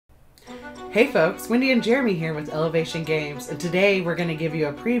Hey folks, Wendy and Jeremy here with Elevation Games, and today we're going to give you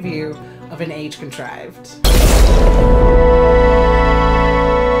a preview of An Age Contrived.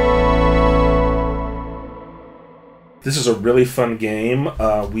 This is a really fun game.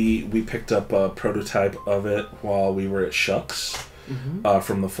 We picked up a prototype of it while we were at Shucks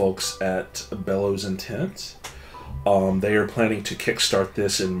from the folks at Bellows Intent. They are planning to kickstart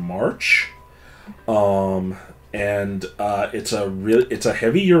this in March, and it's a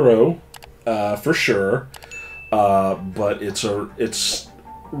heavy euro. For sure, but it's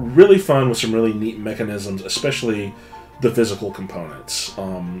really fun with some really neat mechanisms, especially the physical components.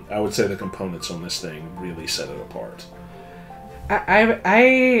 I would say the components on this thing really set it apart.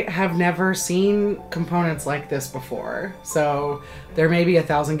 I have never seen components like this before, so there may be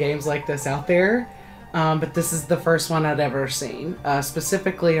 1,000 games like this out there, but this is the first one I'd ever seen,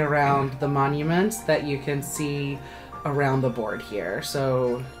 specifically around the monuments that you can see around the board here.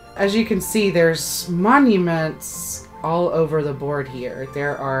 So as you can see, there's monuments all over the board here.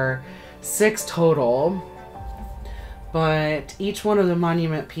 There are 6 total, but each one of the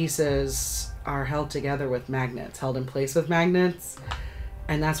monument pieces are held together with magnets, held in place with magnets,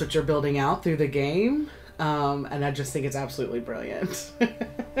 and that's what you're building out through the game. And I just think it's absolutely brilliant.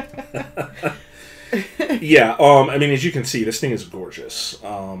 Yeah, I mean, as you can see, this thing is gorgeous.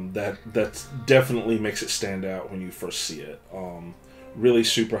 That definitely makes it stand out when you first see it. Really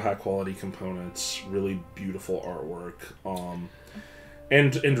super high quality components, really beautiful artwork,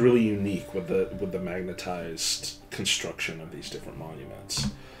 and really unique with the magnetized construction of these different monuments.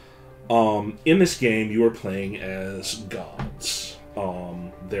 In this game, you are playing as gods.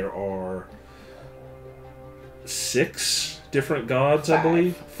 There are 6 different gods, I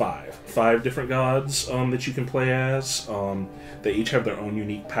believe. 5 different gods that you can play as. They each have their own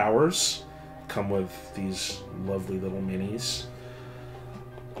unique powers. Come with these lovely little minis.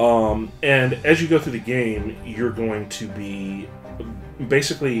 And as you go through the game, you're going to be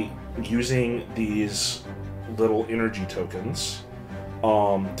basically using these little energy tokens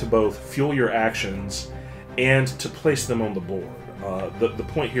to both fuel your actions and to place them on the board. The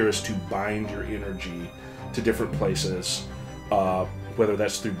point here is to bind your energy to different places, whether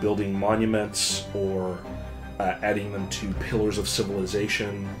that's through building monuments or adding them to pillars of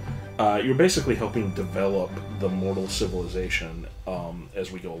civilization. You're basically helping develop the mortal civilization as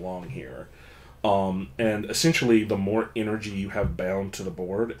we go along here. And essentially, the more energy you have bound to the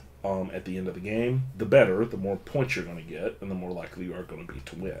board at the end of the game, the better, the more points you're going to get, and the more likely you are going to be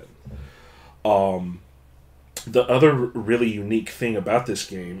to win. The other really unique thing about this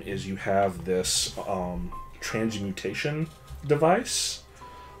game is you have this Transmutation Device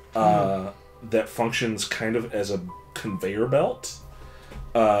that functions kind of as a conveyor belt.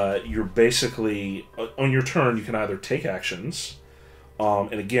 You're basically, on your turn, you can either take actions,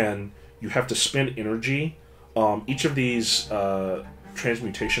 and again, you have to spend energy. Each of these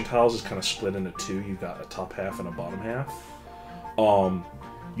transmutation tiles is kind of split into 2. You've got a top half and a bottom half.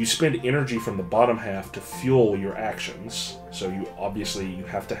 You spend energy from the bottom half to fuel your actions, so you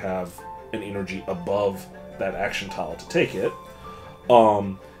have to have an energy above that action tile to take it.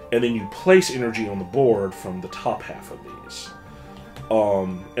 And then you place energy on the board from the top half of these.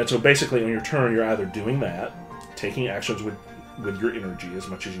 And so basically on your turn, you're either doing that, taking actions with your energy as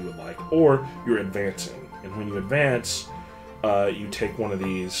much as you would like, or you're advancing. And when you advance, you take one of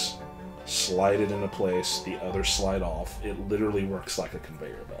these, slide it into place, the other slide off. It literally works like a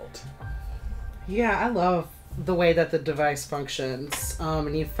conveyor belt. Yeah, I love the way that the device functions.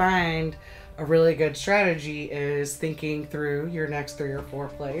 And you find a really good strategy is thinking through your next 3 or 4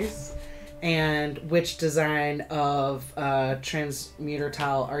 plays and which design of transmuter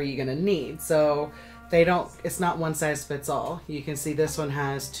tile are you going to need. So it's not one size fits all. You can see this one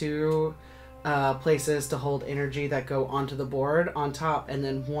has 2 places to hold energy that go onto the board on top, and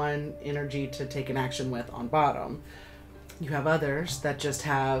then 1 energy to take an action with on bottom. You have others that just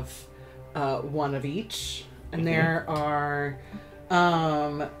have 1 of each, and there are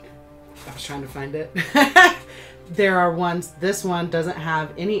I was trying to find it. There are ones, this one doesn't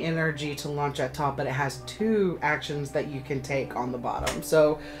have any energy to launch at top, but it has 2 actions that you can take on the bottom.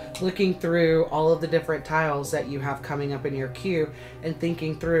 So looking through all of the different tiles that you have coming up in your queue and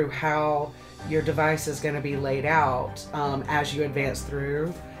thinking through how your device is going to be laid out as you advance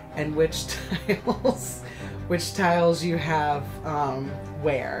through, and which tiles you have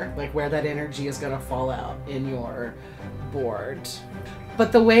where that energy is going to fall out in your board.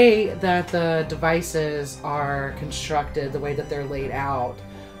 But the way that the devices are constructed, the way that they're laid out,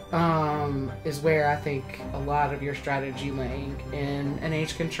 is where I think a lot of your strategy laying in An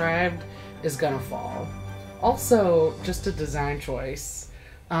Age Contrived is gonna fall. Also, just a design choice.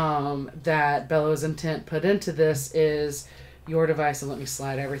 that Bellows Intent put into this is your device, and let me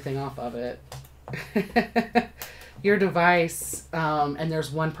slide everything off of it. Your device, and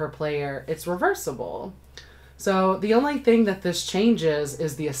there's one per player, it's reversible. So the only thing that this changes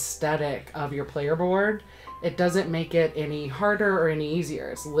is the aesthetic of your player board. It doesn't make it any harder or any easier.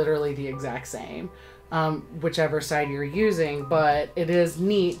 It's literally the exact same, whichever side you're using, but it is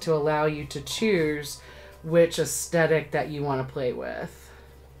neat to allow you to choose which aesthetic that you want to play with.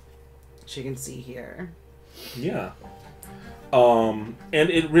 As you can see here. Yeah. And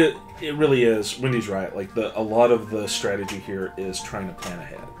it really is, Wendy's right, like a lot of the strategy here is trying to plan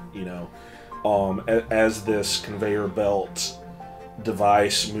ahead, you know. As this conveyor belt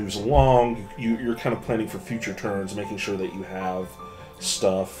device moves along, you're kind of planning for future turns, making sure that you have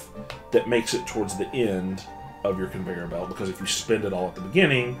stuff that makes it towards the end of your conveyor belt, because if you spend it all at the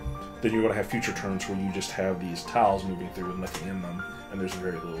beginning, then you're going to have future turns where you just have these tiles moving through with nothing in them, and there's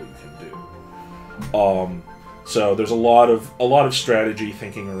very little you can do. So there's a lot of strategy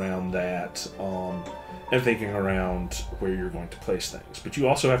thinking around that, and thinking around where you're going to place things. But you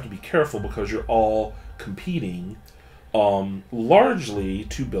also have to be careful because you're all competing largely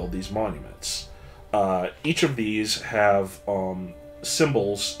to build these monuments. Each of these have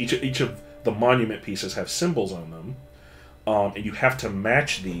symbols. Each of the monument pieces have symbols on them, and you have to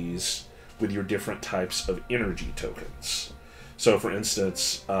match these with your different types of energy tokens. So, for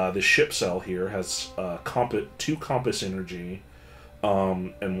instance, this ship cell here has 2 compass energy,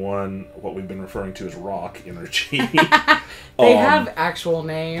 and 1 what we've been referring to as rock energy. They have actual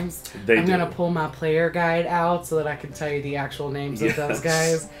names. I'm going to pull my player guide out so that I can tell you the actual names of those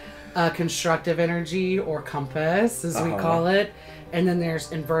guys. Constructive energy, or compass, as we call it. And then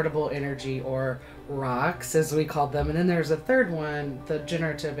there's invertible energy, or rocks, as we call them. And then there's a third one, the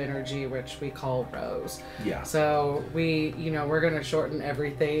generative energy, which we call rose. Yeah. So we're going to shorten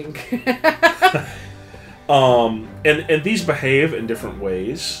everything. And these behave in different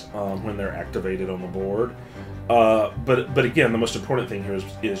ways when they're activated on the board. But again, the most important thing here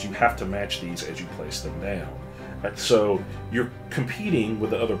is you have to match these as you place them down. Right? So you're competing with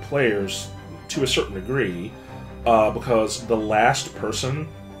the other players to a certain degree, because the last person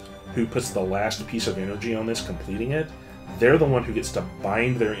who puts the last piece of energy on this, completing it, they're the one who gets to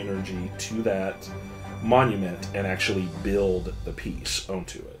bind their energy to that monument and actually build the piece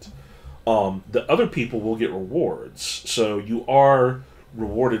onto it. The other people will get rewards, so you are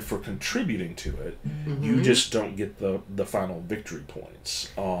rewarded for contributing to it. Mm-hmm. You just don't get the final victory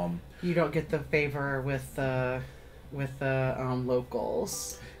points. You don't get the favor with the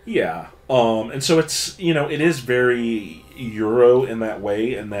locals. Yeah, and so it's, it is very Euro in that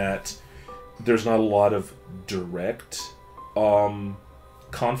way, in that there's not a lot of direct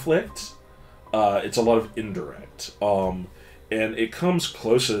conflict. It's a lot of indirect. And it comes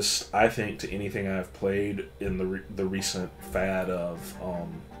closest, I think, to anything I've played in the recent fad of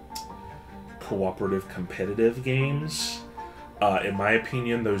cooperative competitive games. In my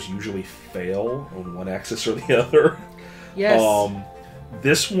opinion, those usually fail on one axis or the other. Yes.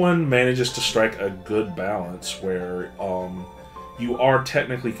 This one manages to strike a good balance where you are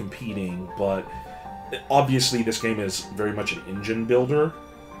technically competing, but obviously this game is very much an engine builder,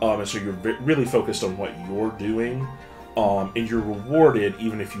 and so you're really focused on what you're doing. And you're rewarded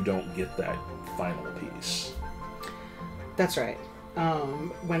even if you don't get that final piece. That's right.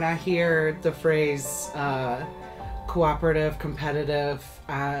 When I hear the phrase cooperative, competitive,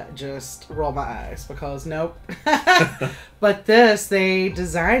 I just roll my eyes because nope. But they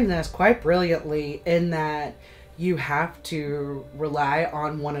designed this quite brilliantly in that you have to rely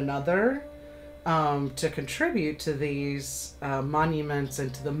on one another to contribute to these monuments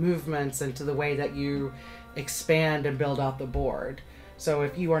and to the movements and to the way that you expand and build out the board. So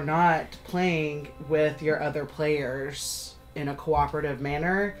if you are not playing with your other players in a cooperative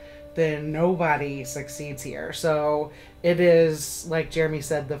manner, then nobody succeeds here. So it is, like Jeremy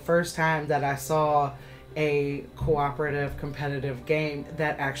said, the first time that I saw a cooperative competitive game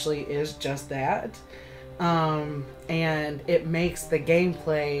that actually is just that. And it makes the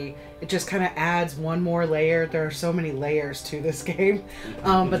gameplay, it just kind of adds one more layer. There are so many layers to this game,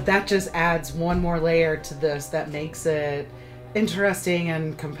 but that just adds one more layer to this that makes it interesting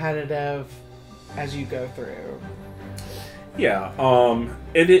and competitive as you go through. Yeah,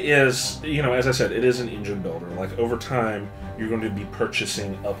 it is, as I said, it is an engine builder. Like, over time, you're going to be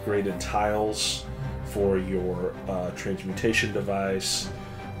purchasing upgraded tiles for your transmutation device.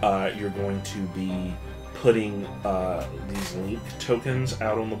 You're going to be putting these link tokens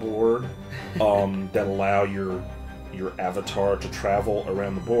out on the board that allow your avatar to travel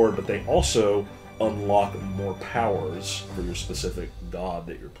around the board, but they also unlock more powers for your specific god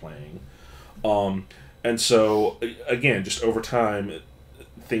that you're playing. And so, again, just over time,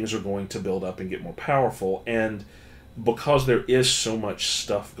 things are going to build up and get more powerful. And because there is so much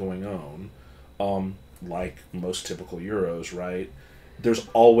stuff going on, like most typical Euros, right? There's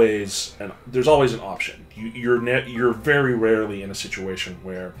always an option. You're very rarely in a situation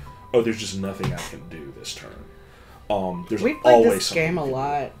where, oh, there's just nothing I can do this turn. There's We've played always this game a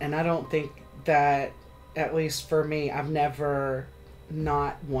lot, and I don't think that, at least for me, I've never,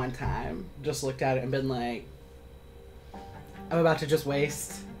 not one time, just looked at it and been like, I'm about to just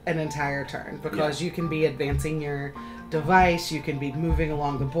waste an entire turn. Because you can be advancing your device, you can be moving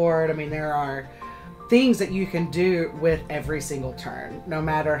along the board. I mean, there are things that you can do with every single turn, no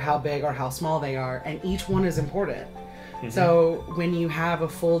matter how big or how small they are, and each one is important. So when you have a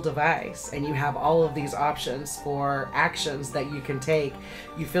full device and you have all of these options for actions that you can take,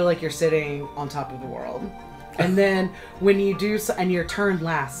 you feel like you're sitting on top of the world. And then when you do and your turn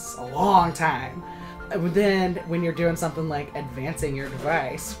lasts a long time, then when you're doing something like advancing your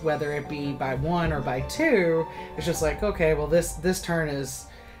device, whether it be by 1 or by 2, it's just like, okay, well this turn is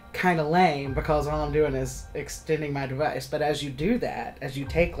kind of lame because all I'm doing is extending my device. But as you do that, as you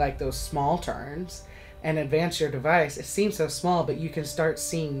take like those small turns and advance your device, it seems so small, but you can start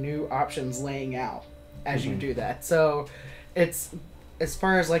seeing new options laying out as you do that. So it's, as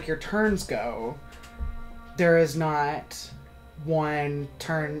far as like your turns go, there is not one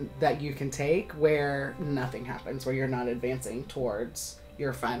turn that you can take where nothing happens, where you're not advancing towards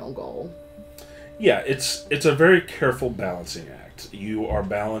your final goal. Yeah, it's a very careful balancing act. You are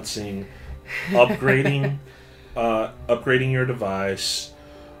balancing upgrading your device,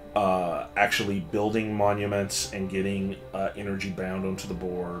 actually building monuments and getting energy bound onto the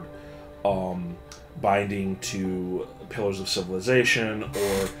board, binding to pillars of civilization,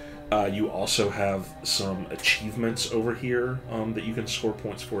 or you also have some achievements over here that you can score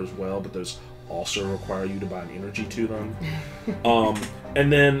points for as well, but those also require you to bind energy to them.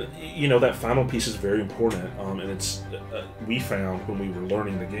 And then, that final piece is very important, and it's we found when we were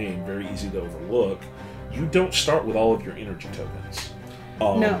learning the game very easy to overlook. You don't start with all of your energy tokens.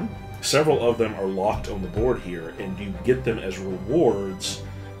 No. Several of them are locked on the board here, and you get them as rewards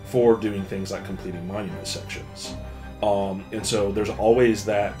for doing things like completing monument sections. And so there's always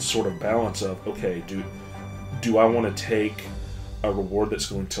that sort of balance of, okay, do I want to take a reward that's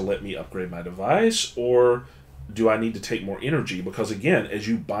going to let me upgrade my device, or do I need to take more energy? Because again, as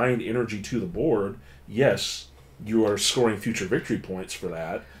you bind energy to the board, yes, you are scoring future victory points for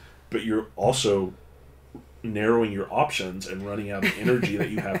that, but you're also narrowing your options and running out of energy that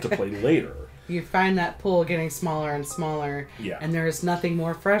you have to play later. You find that pool getting smaller and smaller, and there is nothing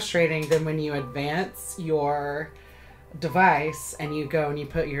more frustrating than when you advance your device and you go and you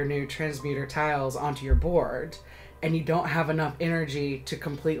put your new transmuter tiles onto your board, and you don't have enough energy to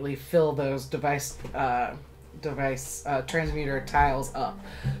completely fill those device transmuter tiles up.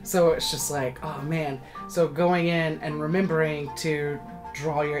 So it's just like, oh man. So going in and remembering to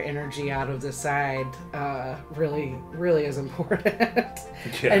draw your energy out of the side really is important.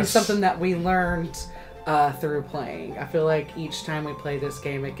 Yes. And something that we learned through playing. I feel like each time we play this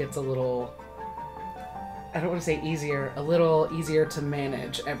game, it gets a little, I don't want to say easier, a little easier to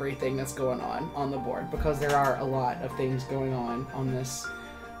manage everything that's going on the board, because there are a lot of things going on this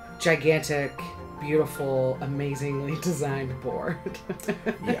gigantic, beautiful, amazingly designed board.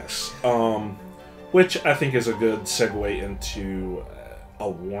 Yes. Which I think is a good segue into a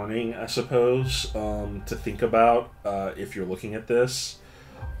warning, I suppose, to think about if you're looking at this.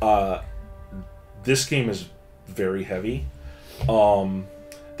 This game is very heavy.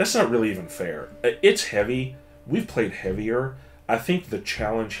 That's not really even fair. It's heavy. We've played heavier. I think the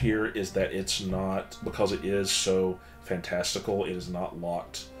challenge here is that it's not, because it is so fantastical, it is not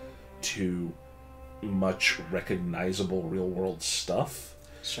locked to much recognizable real-world stuff.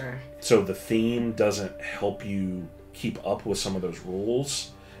 Sure. So the theme doesn't help you keep up with some of those rules.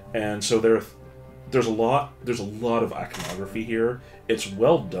 And so there's a lot of iconography here. It's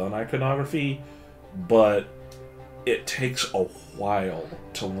well done iconography, but it takes a while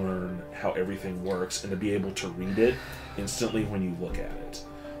to learn how everything works and to be able to read it instantly when you look at it.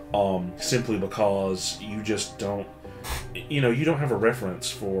 Simply because you just don't, you don't have a reference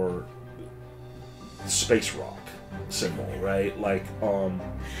for space rock symbol, right? Like,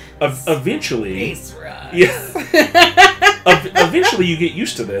 eventually, Space rock. Yeah. Eventually, you get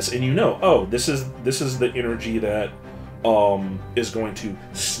used to this, and oh, this is the energy that is going to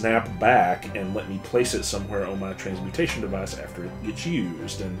snap back and let me place it somewhere on my transmutation device after it gets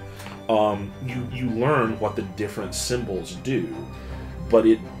used, and you learn what the different symbols do, but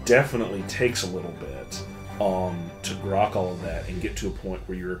it definitely takes a little bit to grok all of that and get to a point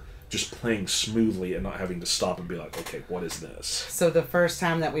where you're just playing smoothly and not having to stop and be like, okay, what is this? So the first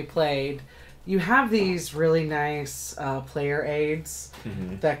time that we played, you have these really nice player aids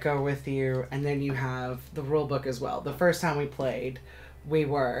that go with you, and then you have the rule book as well. The first time we played,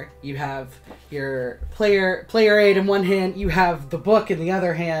 you have your player aid in one hand, you have the book in the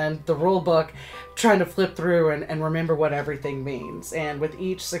other hand, the rule book, trying to flip through and remember what everything means. And with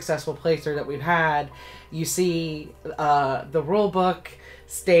each successful playthrough that we've had, you see the rule book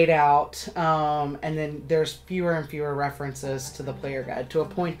stayed out, and then there's fewer and fewer references to the player guide, to a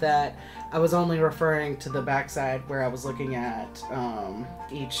point that I was only referring to the backside where I was looking at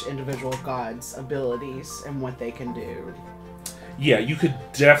each individual god's abilities and what they can do. Yeah, you could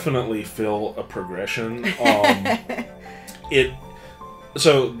definitely feel a progression.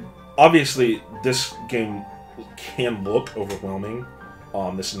 So obviously this game can look overwhelming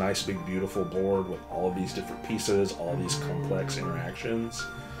on this nice big beautiful board with all of these different pieces, all these complex interactions.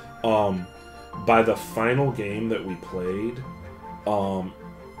 By the final game that we played,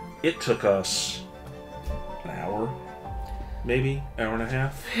 it took us an hour, maybe hour and a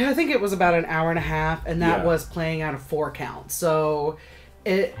half. Yeah, I think it was about an hour and a half, and that was playing out of 4 counts. So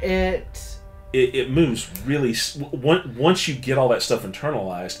it moves really. Once you get all that stuff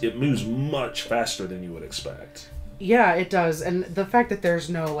internalized, it moves much faster than you would expect. Yeah, it does. And the fact that there's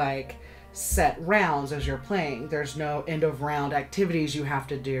no like set rounds as you're playing, there's no end of round activities you have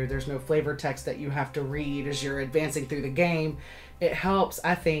to do, there's no flavor text that you have to read as you're advancing through the game, it helps,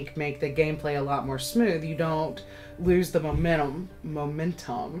 I think, make the gameplay a lot more smooth. You don't lose the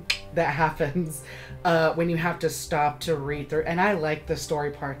momentum that happens when you have to stop to read through. And I like the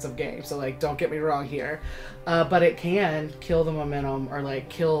story parts of games, so like, don't get me wrong here, but it can kill the momentum, or like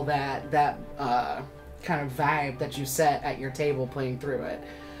kill that kind of vibe that you set at your table playing through it.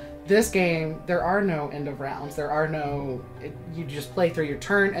 This game, there are no end of rounds. There are no... you just play through your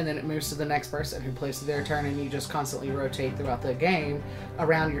turn, and then it moves to the next person who plays through their turn, and you just constantly rotate throughout the game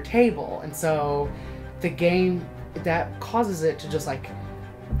around your table. And so the game, that causes it to just like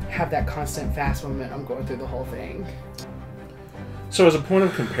have that constant fast momentum going through the whole thing. So as a point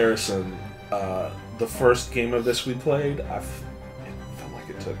of comparison, the first game of this we played, it felt like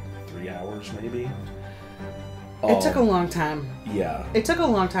it took 3 hours maybe. It took a long time. Yeah. It took a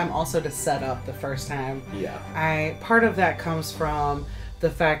long time also to set up the first time. Yeah. Part of that comes from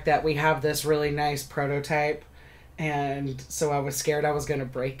the fact that we have this really nice prototype, and so I was scared I was going to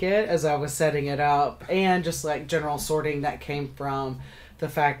break it as I was setting it up, and just like general sorting that came from the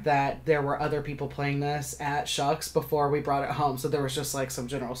fact that there were other people playing this at Shucks before we brought it home, so there was just like some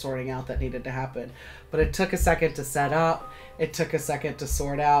general sorting out that needed to happen. But it took a second to set up, it took a second to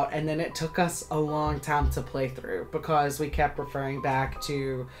sort out, and then it took us a long time to play through, because we kept referring back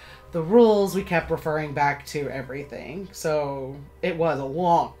to the rules, we kept referring back to everything. So it was a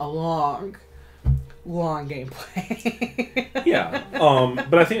long gameplay. Yeah,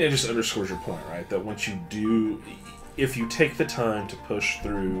 but I think it just underscores your point, right? That once you do, if you take the time to push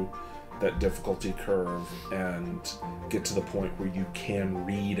through that difficulty curve and get to the point where you can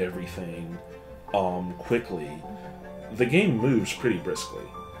read everything quickly, the game moves pretty briskly,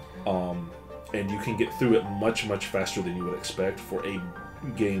 and you can get through it much faster than you would expect for a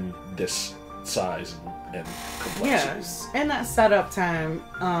game this size and complexity. Yes, and that setup time,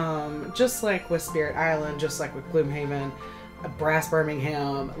 just like with Spirit Island, just like with Gloomhaven, Brass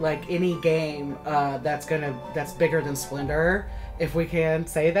Birmingham, like any game that's bigger than Splendor, if we can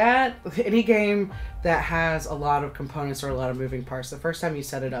say that, any game that has a lot of components or a lot of moving parts, the first time you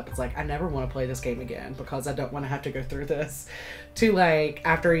set it up, it's like, I never want to play this game again because I don't want to have to go through this. To like,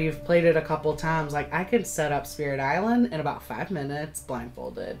 after you've played it a couple times, like, I could set up Spirit Island in about 5 minutes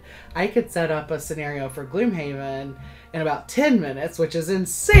blindfolded. I could set up a scenario for Gloomhaven in about 10 minutes, which is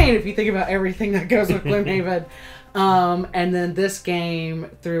insane if you think about everything that goes with Gloomhaven. And then this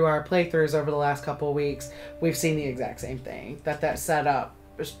game, through our playthroughs over the last couple of weeks, we've seen the exact same thing. That setup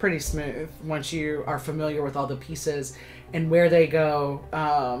is pretty smooth once you are familiar with all the pieces and where they go,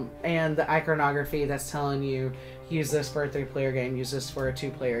 and the iconography that's telling you, use this for a 3-player game, use this for a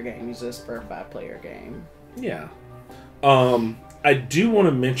 2-player game, use this for a 5-player game. Yeah. I do want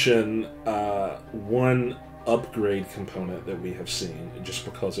to mention one upgrade component that we have seen, just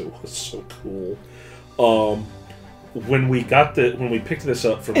because it was so cool. When we picked this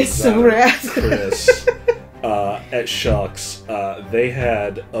up from Chris at Shucks, they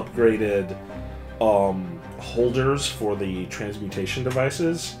had upgraded holders for the transmutation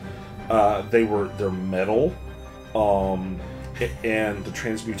devices. They're metal, and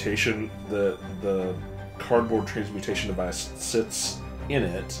the cardboard transmutation device sits in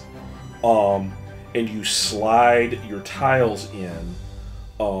it, and you slide your tiles in.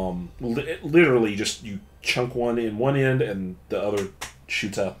 Literally, just you chunk one in one end, and the other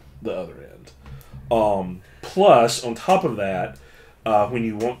shoots out the other end. Plus, on top of that, when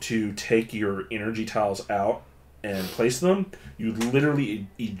you want to take your energy tiles out and place them, you literally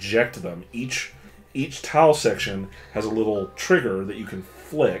eject them. Each tile section has a little trigger that you can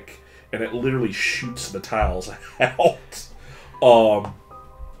flick, and it literally shoots the tiles out.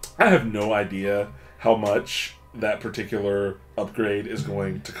 I have no idea how much that particular upgrade is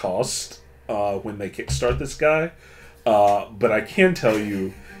going to cost when they kickstart this guy, but I can tell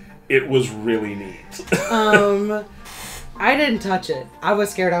you it was really neat. I didn't touch it. I was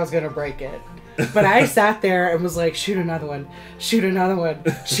scared I was going to break it. But I sat there and was like, shoot another one, shoot another one,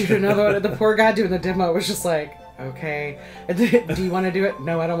 shoot another one. And the poor guy doing the demo was just like, okay, do you want to do it?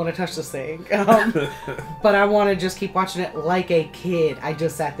 No, I don't want to touch this thing. But I want to just keep watching it like a kid. I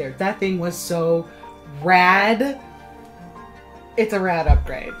just sat there. That thing was so rad. It's a rad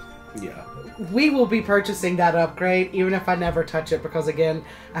upgrade. Yeah. We will be purchasing that upgrade even if I never touch it, because again,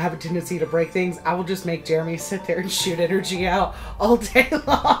 I have a tendency to break things. I will just make Jeremy sit there and shoot energy out all day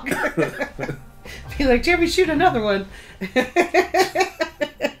long. Be like, Jeremy, shoot another one.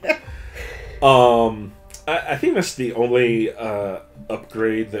 I think that's the only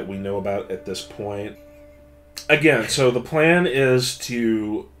upgrade that we know about at this point. Again, so the plan is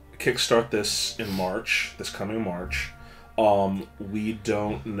to kickstart this in March, this coming March. We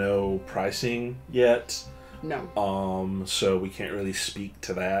don't know pricing yet. No. So we can't really speak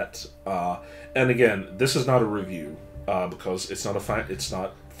to that. And again, this is not a review because it's not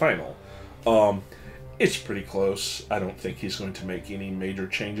final. It's pretty close. I don't think he's going to make any major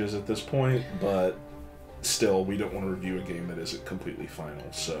changes at this point, but still, we don't want to review a game that isn't completely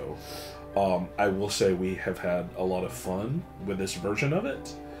final. So I will say we have had a lot of fun with this version of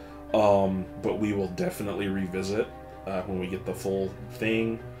it, but we will definitely revisit when we get the full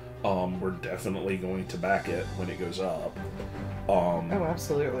thing. We're definitely going to back it when it goes up. Oh,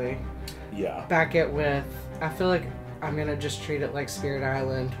 absolutely. Yeah. Back it with, I feel like I'm going to just treat it like Spirit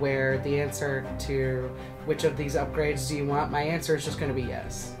Island, where the answer to which of these upgrades do you want, my answer is just going to be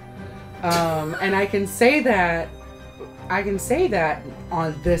yes. And I can say that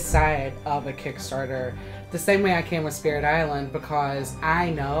on this side of a Kickstarter the same way I can with Spirit Island, because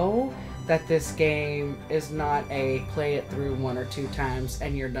I know that this game is not a play it through 1 or 2 times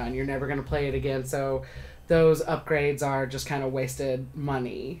and you're done. You're never going to play it again. So those upgrades are just kind of wasted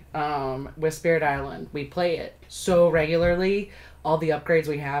money. With Spirit Island, we play it so regularly. All the upgrades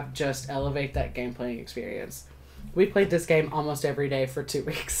we have just elevate that game playing experience. We played this game almost every day for 2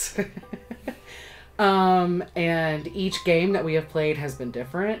 weeks. And each game that we have played has been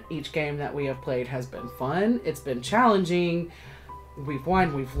different. Each game that we have played has been fun. It's been challenging. We've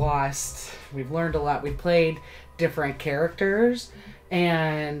won, we've lost, we've learned a lot. We've played different characters,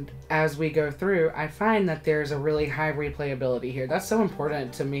 and as we go through, I find that there's a really high replayability here. That's so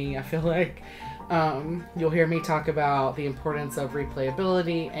important to me. I feel like you'll hear me talk about the importance of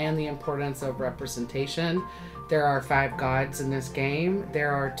replayability and the importance of representation. There are 5 gods in this game.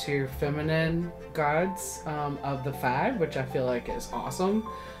 There are 2 feminine gods of the 5, which I feel like is awesome.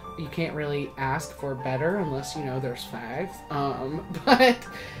 You can't really ask for better unless you know there's 5. But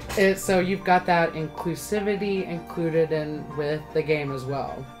so you've got that inclusivity included in with the game as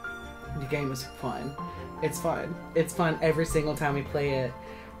well. The game is fun. It's fun. It's fun every single time we play it.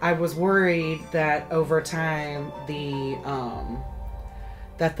 I was worried that over time the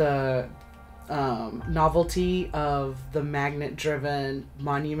novelty of the magnet-driven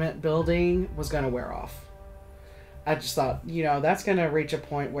monument building was going to wear off. I just thought, that's going to reach a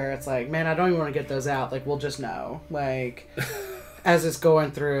point where it's like, man, I don't even want to get those out. Like, we'll just know. Like, as it's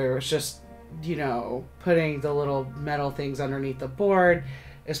going through, it's just, putting the little metal things underneath the board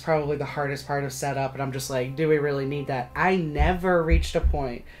is probably the hardest part of setup. And I'm just like, do we really need that? I never reached a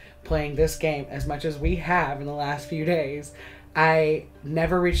point playing this game as much as we have in the last few days. I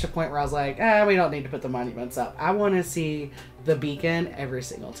never reached a point where I was like, we don't need to put the monuments up. I want to see the beacon every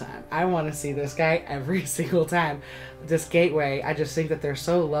single time. I want to see this guy every single time. This gateway, I just think that they're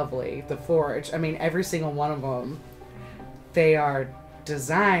so lovely. The forge, every single one of them, they are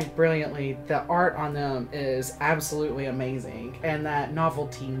designed brilliantly. The art on them is absolutely amazing. And that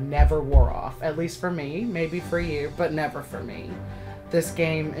novelty never wore off. At least for me, maybe for you, but never for me. This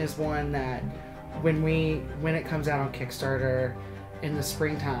game is one that when it comes out on Kickstarter in the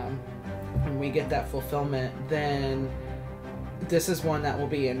springtime, when we get that fulfillment, then this is one that will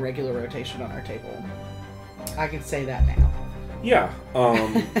be in regular rotation on our table. I can say that now. Yeah.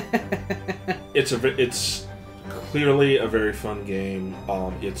 It's clearly a very fun game.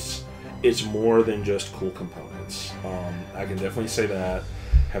 It's more than just cool components. I can definitely say that,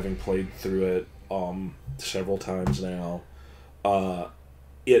 having played through it several times now. But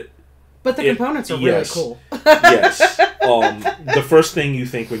the components are really cool. Yes. The first thing you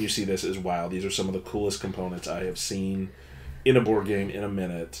think when you see this is, wow, these are some of the coolest components I have seen in a board game in a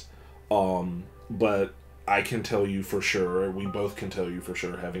minute. But I can tell you for sure, we both can tell you for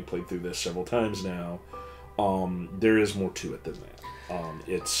sure, having played through this several times now, there is more to it than that.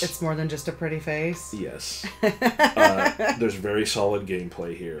 It's more than just a pretty face. Yes. There's very solid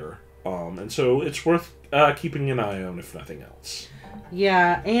gameplay here. And so it's worth keeping an eye on, if nothing else.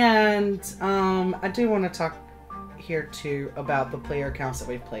 Yeah, and I do want to talk here too about the player counts that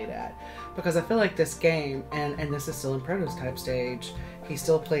we've played at, because I feel like this game, and this is still in prototype stage, he's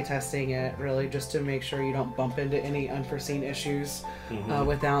still playtesting it really just to make sure you don't bump into any unforeseen issues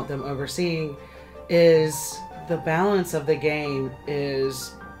without them overseeing, is the balance of the game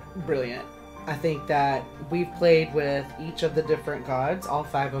is brilliant. I think that we've played with each of the different gods, all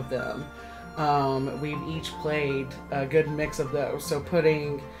 5 of them. We've each played a good mix of those. So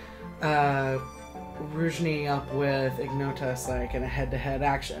putting Rujni up with Ignotus, like in a head-to-head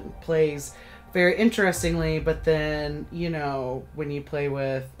action, plays very interestingly. But then, you know, when you play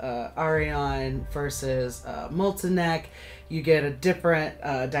with Arion versus Moltenek, you get a different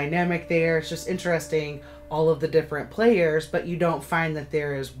dynamic there. It's just interesting, all of the different players, but you don't find that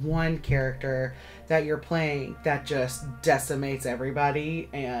there is one character that you're playing that just decimates everybody,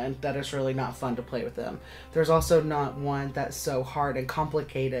 and that is really not fun to play with them. There's also not one that's so hard and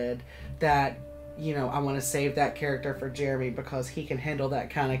complicated that, you know, I want to save that character for Jeremy because he can handle that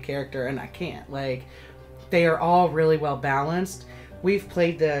kind of character and I can't. Like, they are all really well balanced. We've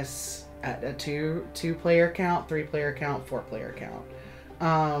played this at a two player count, 3 player count, 4 player count.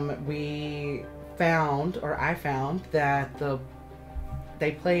 I found that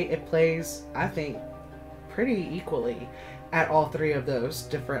it plays, I think, pretty equally at all 3 of those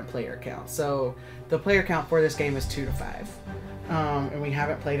different player counts. So the player count for this game is 2 to 5. And we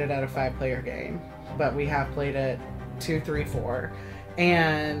haven't played it at a 5-player game, but we have played it 2, 3, 4.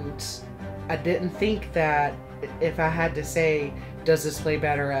 And I didn't think that, if I had to say, does this play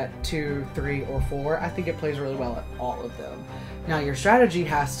better at 2, 3, or 4, I think it plays really well at all of them. Now, your strategy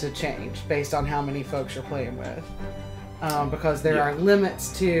has to change based on how many folks you're playing with. Because there are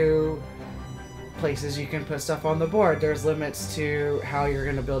limits to places you can put stuff on the board. There's limits to how you're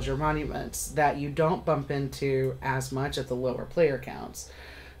going to build your monuments that you don't bump into as much at the lower player counts.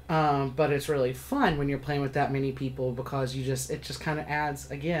 But it's really fun when you're playing with that many people, because it just kind of adds,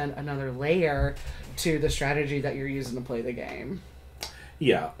 again, another layer to the strategy that you're using to play the game.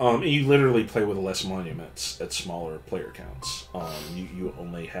 Yeah, you literally play with less monuments at smaller player counts. You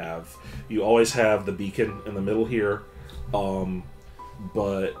always have the beacon in the middle here,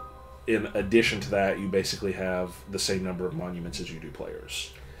 but in addition to that, you basically have the same number of monuments as you do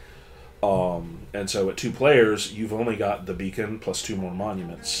players. And so at 2 players, you've only got the beacon plus 2 more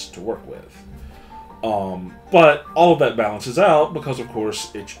monuments to work with. But all of that balances out because, of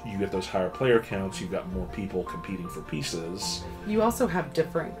course, you get those higher player counts, you've got more people competing for pieces. You also have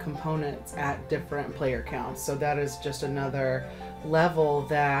different components at different player counts, so that is just another level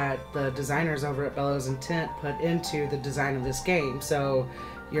that the designers over at Bellows Intent put into the design of this game. So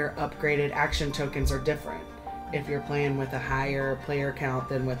your upgraded action tokens are different if you're playing with a higher player count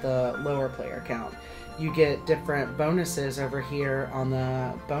than with a lower player count. You get different bonuses over here on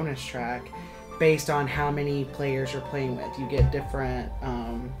the bonus track based on how many players you're playing with. You get different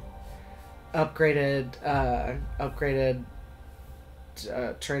upgraded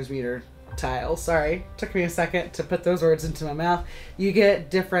transmuter tiles. Sorry, took me a second to put those words into my mouth. You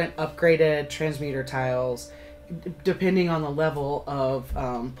get different upgraded transmuter tiles depending on the level of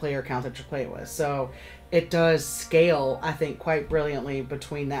player count that you're playing with. So it does scale, I think, quite brilliantly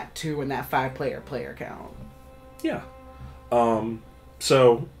between that 2 and that 5 player count. Yeah.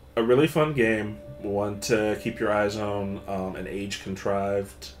 So a really fun game, one to keep your eyes on. An Age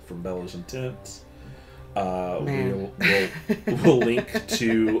Contrived from Bellows Intent. We'll link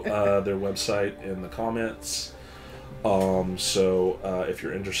to their website in the comments. So if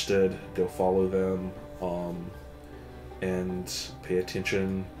you're interested, go follow them, and pay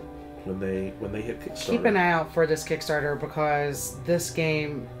attention when they hit Kickstarter. Keep an eye out for this Kickstarter, because this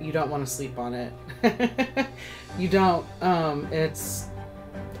game, you don't want to sleep on it. You don't. It's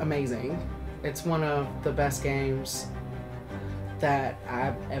amazing. It's one of the best games that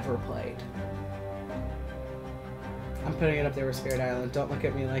I've ever played. I'm putting it up there with Spirit Island. Don't look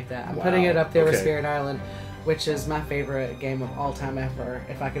at me like that. I'm putting it up there with Spirit Island. which is my favorite game of all time ever.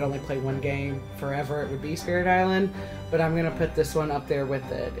 If I could only play one game forever, it would be Spirit Island, but I'm gonna put this one up there with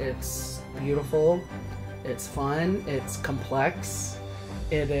it. It's beautiful, it's fun, it's complex,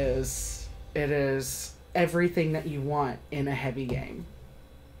 it is everything that you want in a heavy game.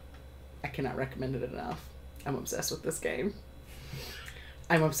 I cannot recommend it enough. I'm obsessed with this game.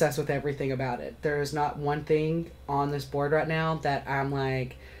 I'm obsessed with everything about it. There is not one thing on this board right now that I'm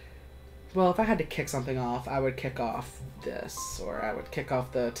like, well, if I had to kick something off, I would kick off this, or I would kick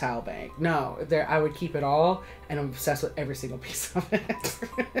off the tile bank. No, I would keep it all, and I'm obsessed with every single piece of it.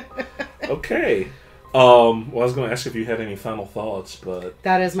 Okay. Well, I was going to ask if you had any final thoughts, but...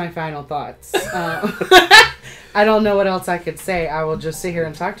 That is my final thoughts. I don't know what else I could say. I will just sit here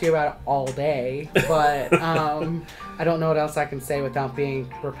and talk to you about it all day, but I don't know what else I can say without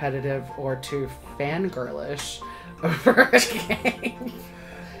being repetitive or too fangirlish over a game.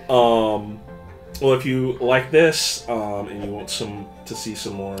 Well, if you like this, and you want to see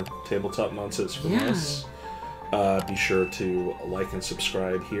some more tabletop nonsense from us, be sure to like and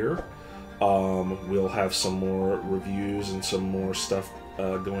subscribe here. We'll have some more reviews and some more stuff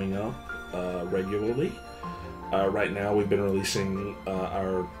going up regularly. Right now, we've been releasing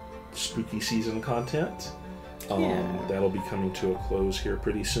our spooky season content. That'll be coming to a close here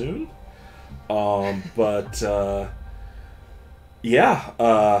pretty soon. An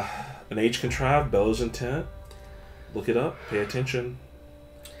Age Contrived, Bellows Intent. Look it up. Pay attention.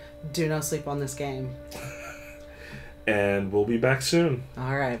 Do not sleep on this game. And we'll be back soon.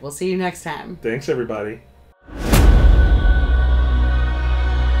 All right. We'll see you next time. Thanks, everybody.